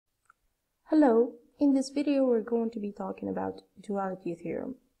Hello, in this video we're going to be talking about duality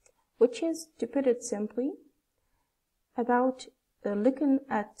theorem, which is, to put it simply, about looking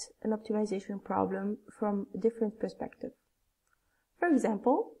at an optimization problem from a different perspective. For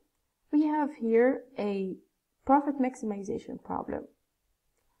example, we have here a profit maximization problem.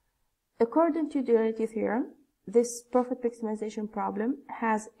 According to duality theorem, this profit maximization problem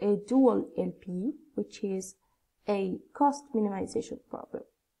has a dual LP, which is a cost minimization problem.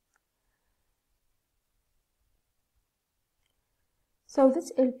 So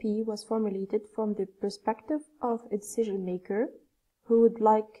this LP was formulated from the perspective of a decision maker who would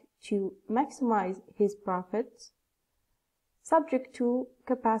like to maximize his profits subject to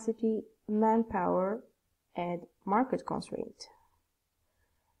capacity, manpower, and market constraint.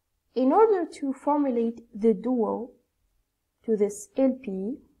 In order to formulate the dual to this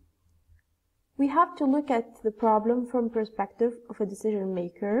LP, we have to look at the problem from the perspective of a decision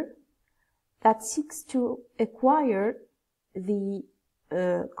maker that seeks to acquire the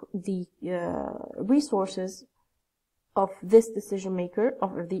resources of this decision maker,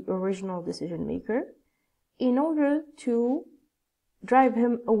 of the original decision maker, in order to drive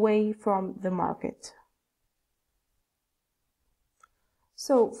him away from the market.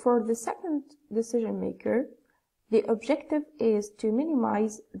 So for the second decision maker, the objective is to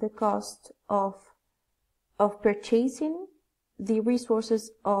minimize the cost of purchasing the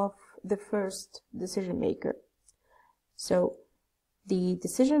resources of the first decision maker. So the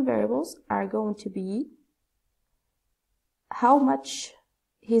decision variables are going to be how much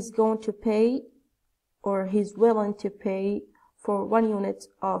he's going to pay or he's willing to pay for 1 unit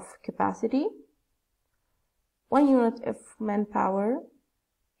of capacity, 1 unit of manpower,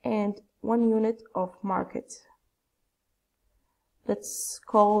 and 1 unit of market. Let's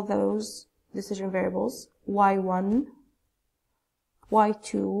call those decision variables Y1,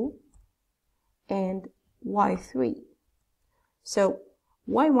 Y2, and Y3. So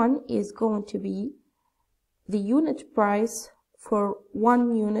Y1 is going to be the unit price for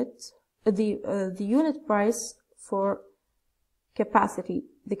 1 unit, the unit price for capacity,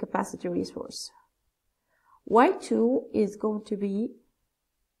 the capacity resource. Y2 is going to be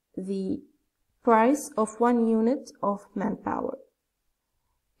the price of 1 unit of manpower.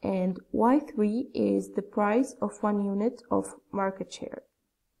 And Y3 is the price of 1 unit of market share.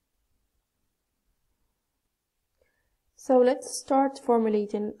 So let's start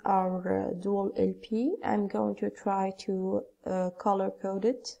formulating our dual LP. I'm going to try to color code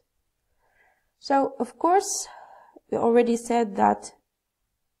it. So of course, we already said that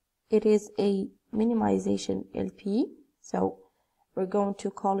it is a minimization LP. So we're going to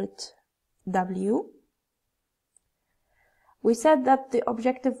call it W. We said that the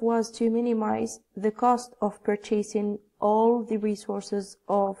objective was to minimize the cost of purchasing all the resources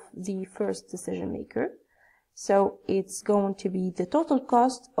of the first decision maker. So it's going to be the total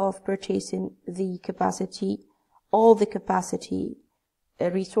cost of purchasing the capacity, all the capacity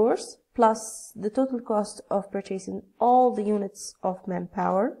resource, plus the total cost of purchasing all the units of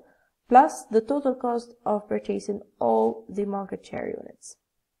manpower, plus the total cost of purchasing all the market share units.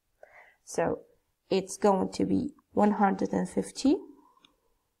 So it's going to be 150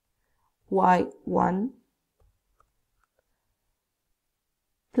 Y1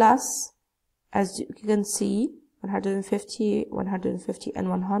 plus, as you can see, 150, 150, and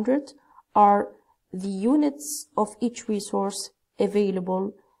 100 are the units of each resource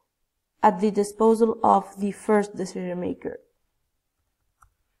available at the disposal of the first decision maker.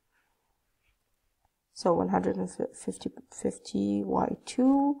 So 150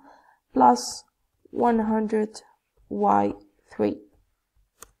 Y2 plus 100 Y3.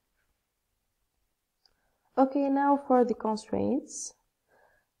 Okay, now for the constraints.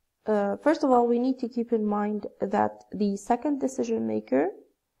 First of all, we need to keep in mind that the second decision maker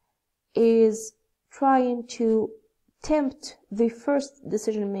is trying to tempt the first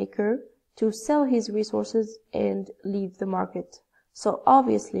decision maker to sell his resources and leave the market. So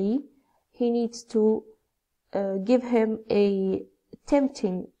obviously, he needs to give him a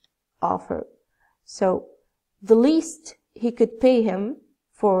tempting offer. So the least he could pay him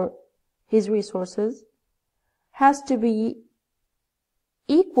for his resources has to be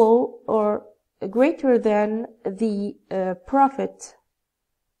equal or greater than the profit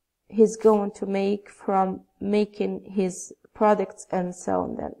he's going to make from making his products and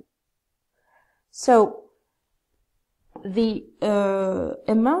selling them. So the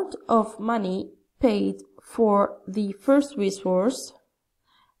amount of money paid for the first resource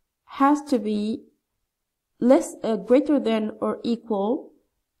has to be greater than or equal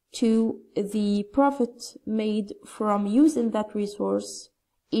to the profit made from using that resource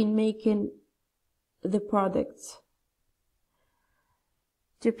in making the products.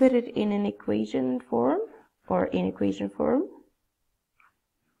 To put it in an equation form,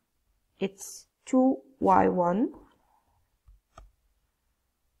 it's 2y1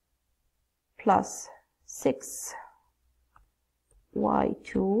 plus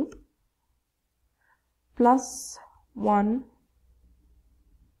 6y2 plus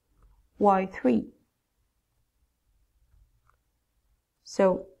 1y3.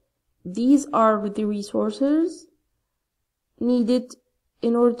 So these are the resources needed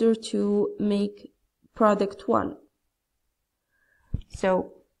in order to make product 1.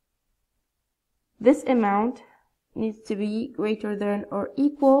 So this amount needs to be greater than or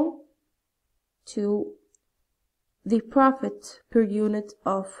equal to the profit per unit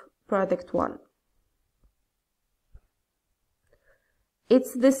of product 1.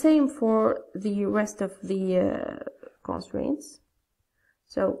 It's the same for the rest of the constraints.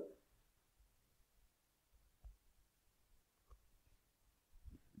 So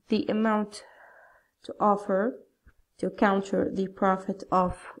the amount to offer to counter the profit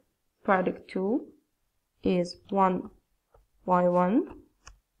of product 2 is 1y1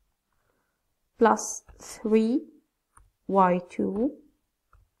 plus 3y2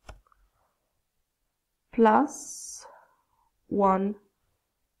 plus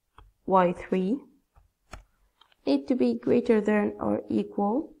 1y3 need to be greater than or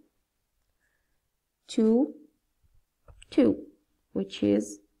equal to 2, which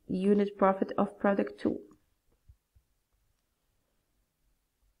is the unit profit of product 2.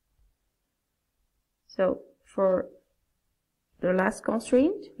 So for the last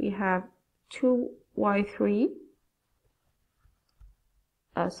constraint, we have 2y1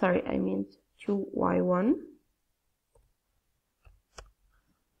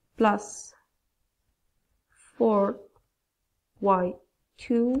 plus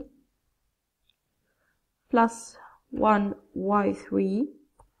 4y2 plus 1y3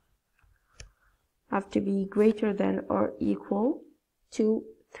 have to be greater than or equal to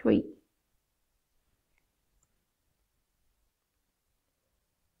 3.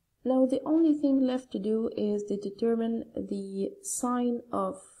 Now the only thing left to do is to determine the signs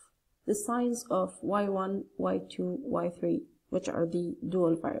of y1, y2, y3, which are the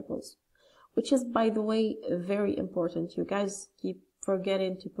dual variables, which is, by the way, very important. You guys keep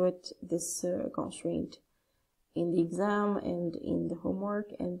forgetting to put this constraint in the exam and in the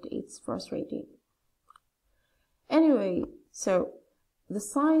homework, and it's frustrating. Anyway, so the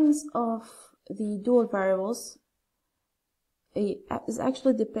signs of the dual variables is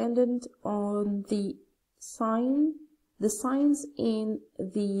actually dependent on the signs in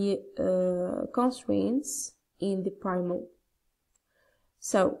the constraints in the primal.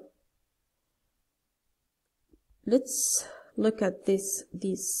 So let's look at these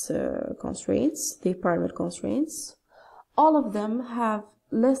constraints, the primal constraints. All of them have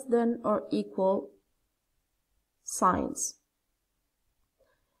less than or equal signs,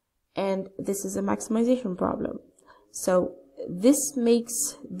 and this is a maximization problem. So this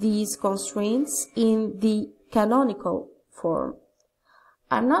makes these constraints in the canonical form.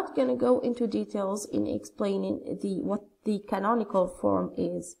 I'm not going to go into details in explaining what the canonical form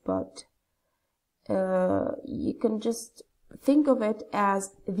is, but you can just think of it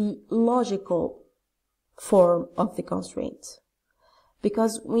as the logical form of the constraint.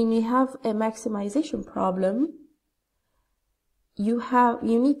 Because when you have a maximization problem, you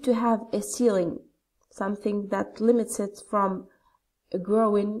need to have a ceiling, something that limits it from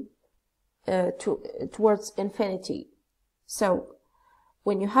growing towards infinity. So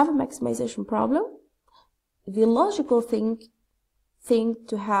when you have a maximization problem, the logical thing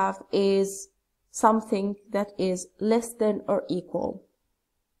to have is something that is less than or equal.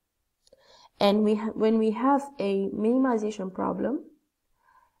 And when we have a minimization problem,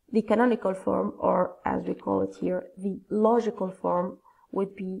 the canonical form, or as we call it here, the logical form,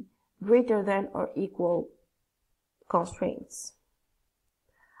 would be greater than or equal constraints.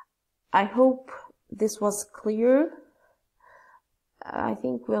 I hope this was clear. I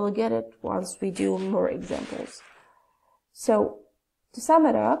think we'll get it once we do more examples. So, to sum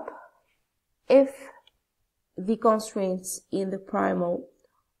it up, if the constraints in the primal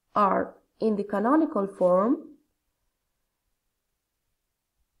are in the canonical form,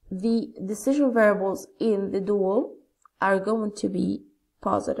 the decision variables in the dual are going to be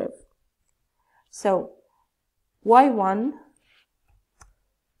positive. So, y1,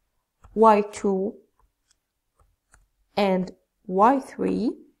 y2, and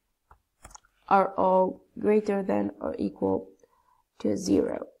y3 are all greater than or equal to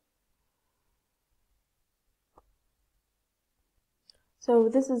 0. So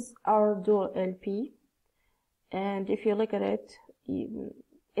this is our dual LP, and if you look at it,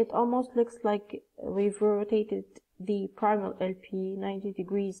 it almost looks like we've rotated the primal LP 90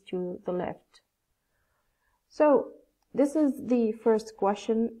 degrees to the left. So this is the first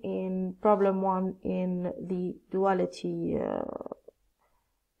question in problem 1 in the duality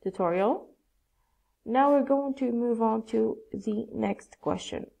tutorial. Now we're going to move on to the next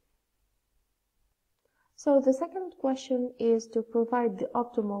question. So the second question is to provide the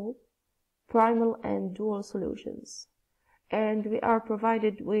optimal primal and dual solutions, and we are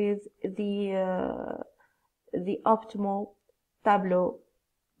provided with the optimal tableau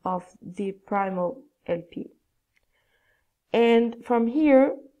of the primal LP, and from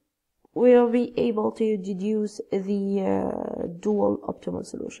here we'll be able to deduce the dual optimal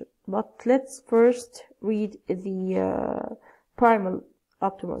solution. But let's first read the primal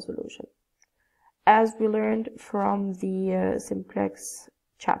optimal solution, as we learned from the simplex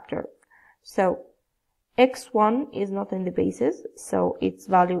chapter. So x1 is not in the basis, so its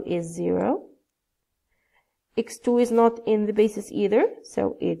value is 0. x2 is not in the basis either,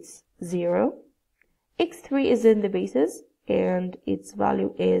 so it's 0. x3 is in the basis, and its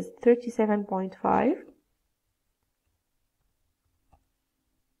value is 37.5.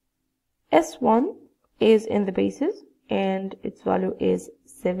 S1 is in the basis, and its value is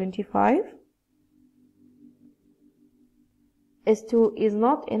 75. S2 is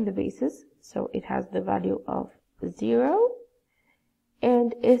not in the basis, so it has the value of 0.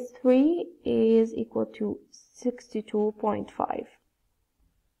 And S3 is equal to 62.5.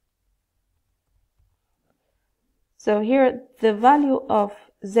 So here the value of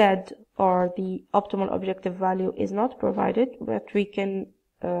Z, or the optimal objective value, is not provided, but we can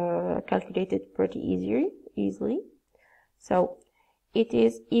calculate it pretty easily. So it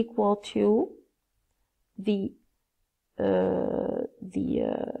is equal to the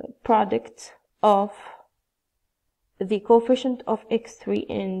product of the coefficient of x3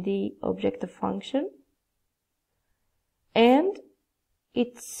 in the objective function and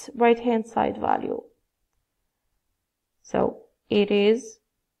its right hand side value. So it is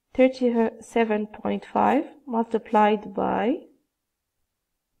 37.5 multiplied by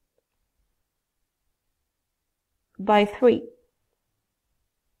 3.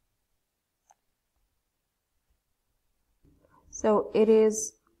 So it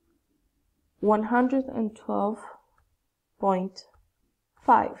is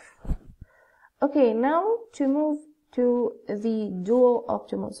 112.5. Okay, now to move to the dual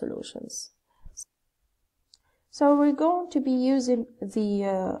optimal solutions. So we're going to be using the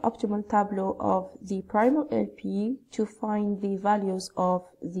optimal tableau of the primal LP to find the values of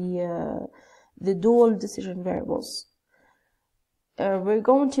the dual decision variables. We're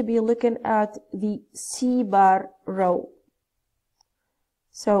going to be looking at the C bar row.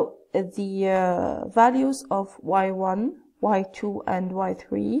 So the values of y1, y2, and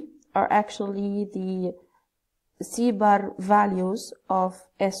y3 are actually the C bar values of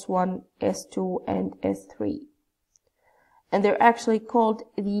S1, S2, and S3. And they're actually called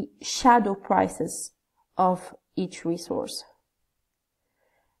the shadow prices of each resource.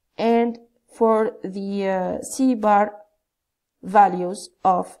 And for the C bar values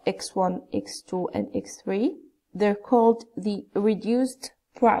of x1, x2, and x3, they're called the reduced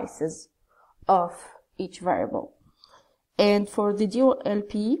prices of each variable. And for the dual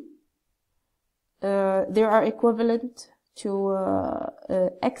LP, they are equivalent to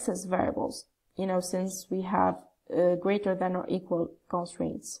excess variables, since we have greater than or equal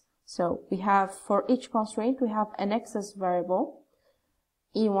constraints. So we have, for each constraint, we have an excess variable,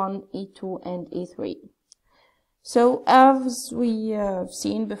 E1, E2, and E3. So as we have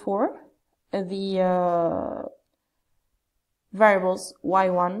seen before, the variables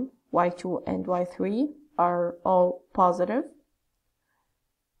y1, y2, and y3 are all positive,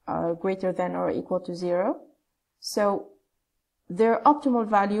 greater than or equal to 0. So their optimal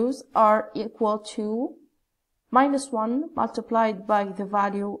values are equal to -1 multiplied by the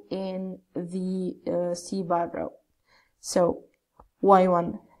value in the C bar row. So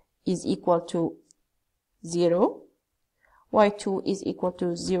y1 is equal to 0, y2 is equal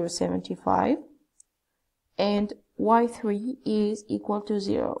to 0.75, and y3 is equal to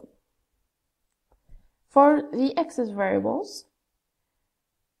 0. For the excess variables,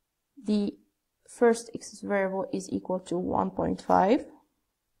 the first excess variable is equal to 1.5,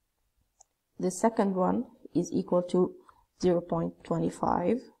 the second one is equal to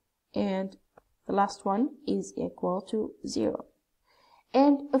 0.25, and the last one is equal to 0.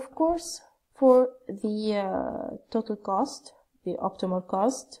 And of course, for the total cost, the optimal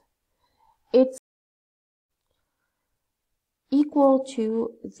cost, it's equal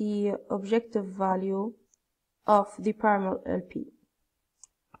to the objective value of the primary LP.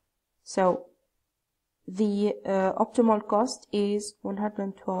 So the optimal cost is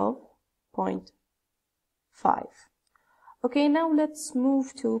 112.5. Okay, now let's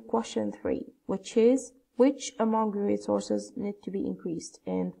move to question 3, which is which among the resources need to be increased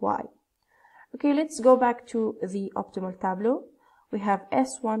and why? Okay, let's go back to the optimal tableau. We have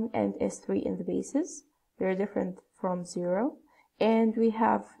S1 and S3 in the bases. They're different from 0. And we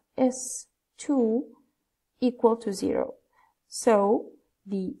have S2 equal to 0. So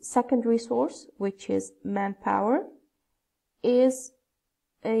the second resource, which is manpower, is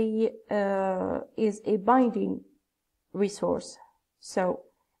a binding resource. So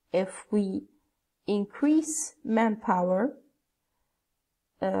if we increase manpower,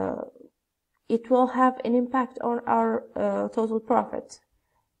 it will have an impact on our total profit,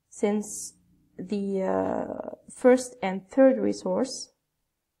 since the first and third resource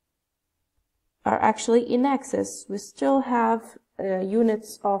are actually in excess. We still have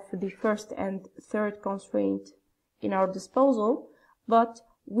units of the first and third constraint in our disposal, but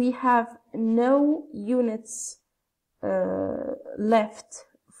we have no units left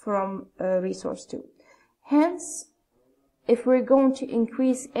from resource 2. Hence, if we're going to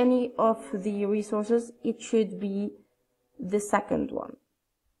increase any of the resources, it should be the second one.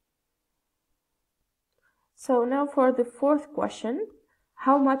 So now for the fourth question,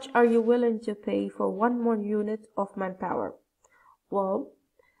 how much are you willing to pay for one more unit of manpower? Well,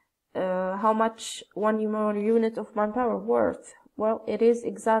 how much one more unit of manpower worth? Well, it is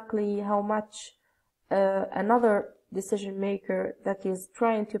exactly how much another decision maker that is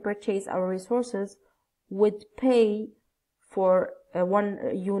trying to purchase our resources would pay for one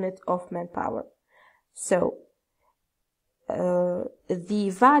unit of manpower. So the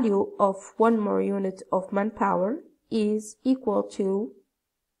value of one more unit of manpower is equal to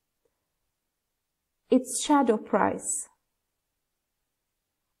its shadow price,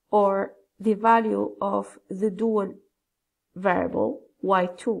 or the value of the dual variable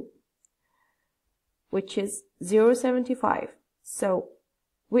y2, which is 0.75. So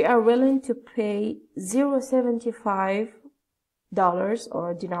we are willing to pay $0.75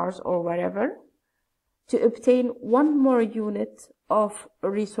 or dinars or whatever to obtain one more unit of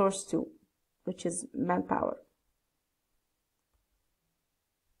resource 2, which is manpower.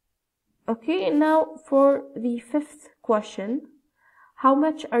 Okay, now for the fifth question, how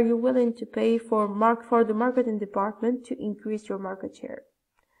much are you willing to pay for the marketing department to increase your market share?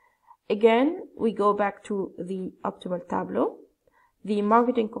 Again, we go back to the optimal tableau. The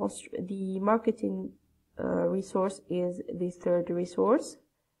marketing resource is the third resource.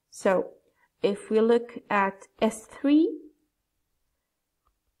 So if we look at S3,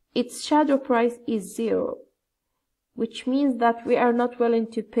 its shadow price is 0, which means that we are not willing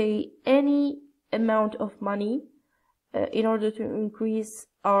to pay any amount of money in order to increase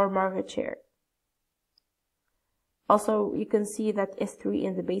our market share. Also, you can see that S3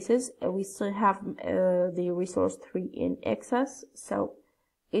 in the basis, we still have the resource 3 in excess, so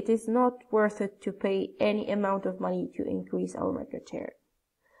it is not worth it to pay any amount of money to increase our market share.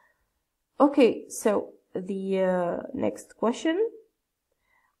 Okay, so the next question.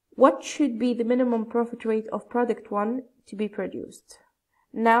 What should be the minimum profit rate of product 1 to be produced?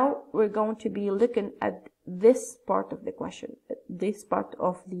 Now we're going to be looking at this part of the question, this part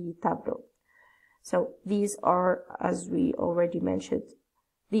of the tableau. So these are, as we already mentioned,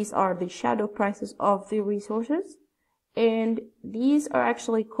 these are the shadow prices of the resources, and these are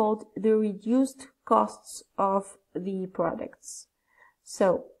actually called the reduced costs of the products.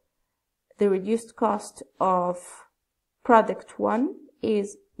 So the reduced cost of product 1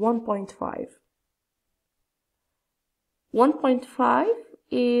 is 1.5. 1.5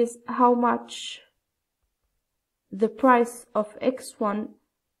 is how much the price of X1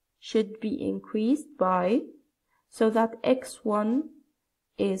 should be increased by, so that X1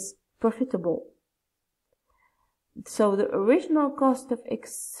 is profitable. So the original cost of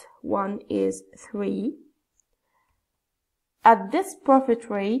X1 is 3. At this profit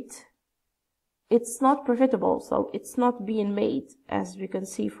rate, it's not profitable, so it's not being made, as we can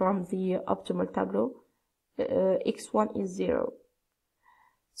see from the optimal tableau. X1 is 0.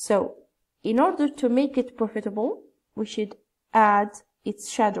 So in order to make it profitable, we should add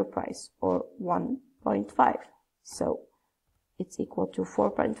its shadow price, or 1.5. So it's equal to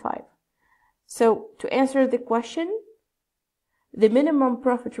 4.5. So to answer the question, the minimum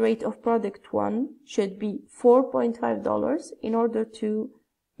profit rate of product 1 should be $4.5 in order to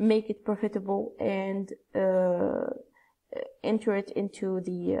make it profitable and enter it into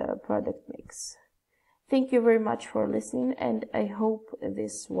the product mix. Thank you very much for listening, and I hope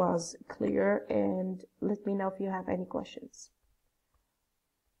this was clear, and let me know if you have any questions.